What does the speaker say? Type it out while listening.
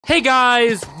Hey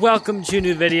guys, welcome to a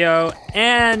new video,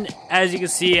 and as you can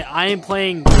see, I am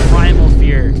playing Primal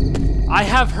Fear. I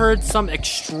have heard some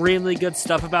extremely good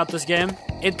stuff about this game,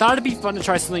 and thought it'd be fun to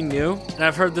try something new, and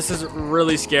I've heard this is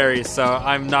really scary, so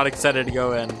I'm not excited to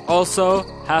go in. Also,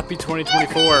 happy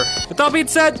 2024. With that being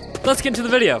said, let's get into the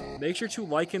video. Make sure to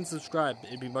like and subscribe,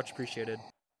 it'd be much appreciated.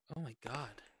 Oh my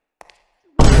god.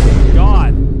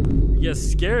 God, you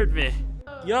scared me.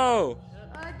 Yo,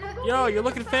 you're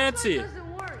looking fancy.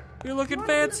 You're looking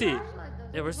fancy.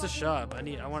 Yeah, where's the shop? I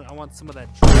want some of that.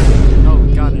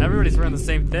 Oh god, everybody's wearing the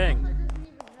same thing.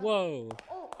 Whoa.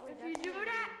 Oh, if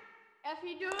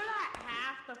you do that,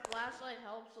 half the flashlight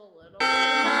helps a little.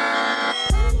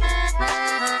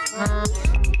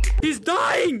 He's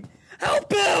dying!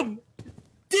 Help him!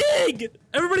 Dig!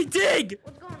 Everybody dig!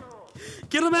 What's going on?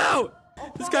 Get him out!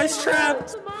 This guy's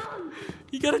trapped.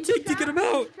 You gotta dig to get him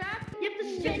out. You have to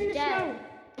spit in the snow.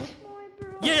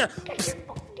 Yeah.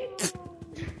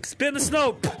 Spit in the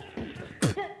snow.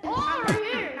 Oh, right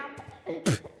here.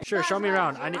 Sure, show me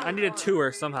around. I need a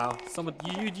tour somehow. Someone,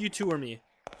 you tour me.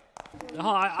 Oh,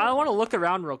 I want to look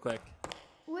around real quick.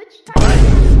 Which type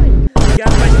You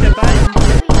got my step back.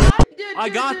 I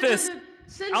got this.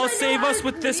 I'll save us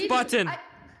with this button. I'm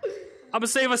gonna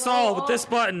save us all with this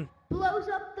button. blows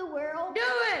up the world? Do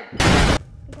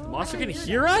it. Monster can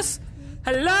hear us?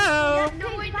 Hello?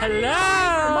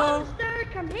 Hello? Monster,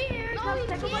 come here. Come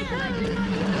take my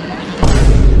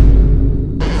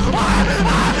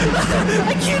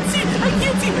I can't see!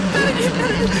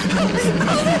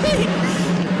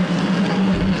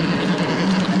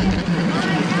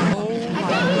 Oh my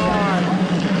god.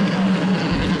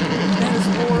 That is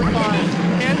horrifying.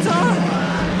 Santa?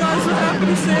 Guys, what happened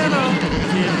to Santa?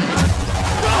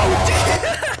 No!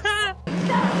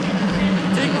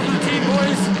 Take one for the team,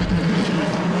 boys.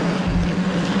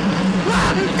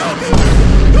 Go!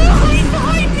 Oh, he's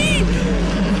behind me!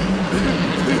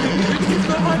 He's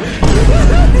behind me!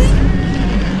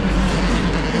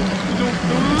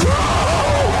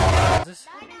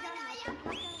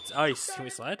 It's ice. Can we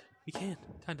slide? We can.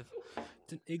 Kind of.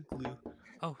 It's an igloo.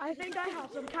 Oh. I think I have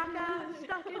some caca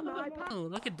stuck in my pocket. Oh,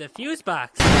 look at the fuse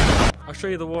box. I'll show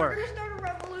you the war. We're gonna start a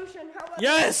revolution. How about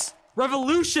Yes!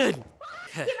 Revolution!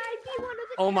 Can I be one of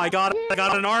the Oh my god, I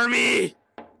got an army!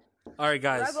 Alright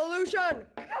guys. Revolution!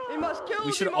 We must kill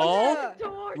We should the all monster.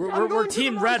 We're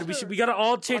team red. We gotta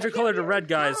all change our color to red,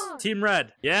 guys. Team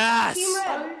red. Yes! Team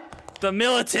Red? The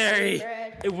military!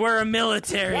 We're a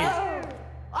military!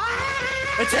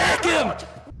 Attack him!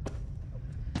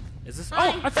 Is this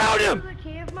Oh, I found him! The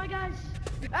cave, my guys.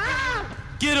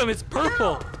 Get him, it's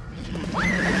purple!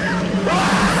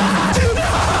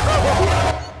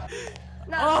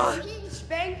 No, he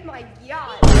spanked my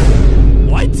yacht.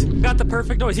 What? Got the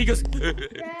perfect noise. He goes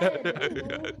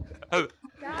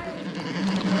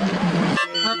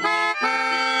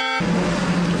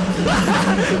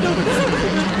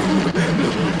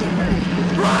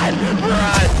Run!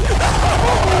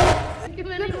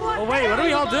 Oh wait, what are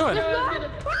we all doing?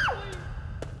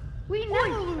 We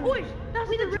know. Boys, that's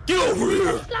the Get over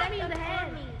here! slap me in the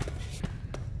head.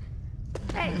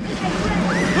 Hey,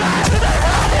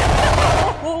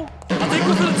 Oh, I'll take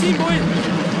one for the team, boys.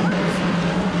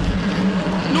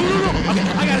 No. Okay,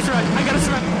 I gotta survive.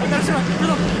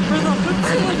 Rhythm.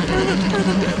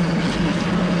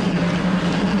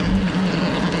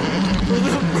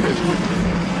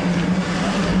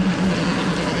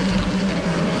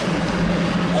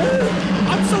 Oh,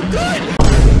 I'm so good.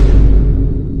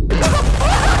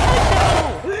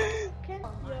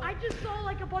 I just saw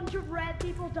like a bunch of red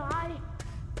people die.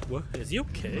 What? Is he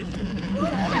okay?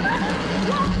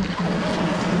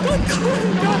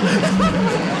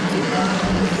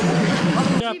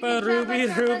 Jumpa,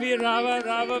 Ruby,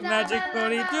 Rava, magic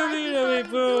pony, dooby,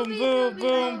 boom.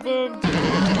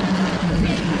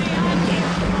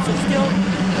 So skilled,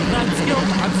 not skilled.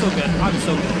 I'm so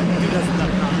good. Dude doesn't know.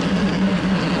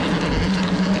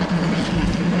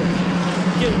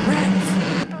 Get wrecked.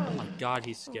 Oh my god,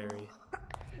 he's scary.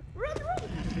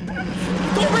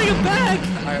 Don't bring him back!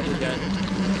 Alright, we're good.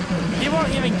 He won't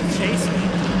even chase me.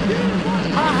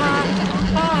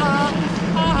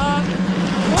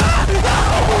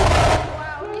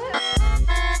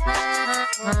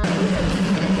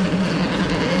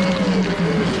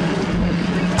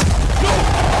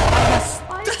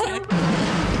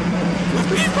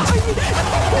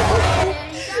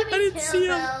 I didn't see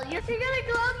him. You're gonna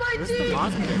glove my Where's the teeth.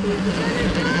 monster?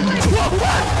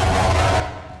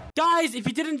 Guys, if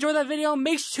you did enjoy that video,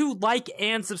 make sure to like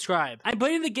and subscribe. I'm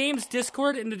putting the game's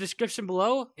Discord in the description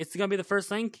below. It's gonna be the first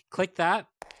link. Click that.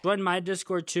 Join my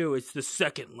Discord too. It's the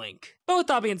second link. But with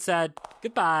that being said,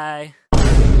 goodbye.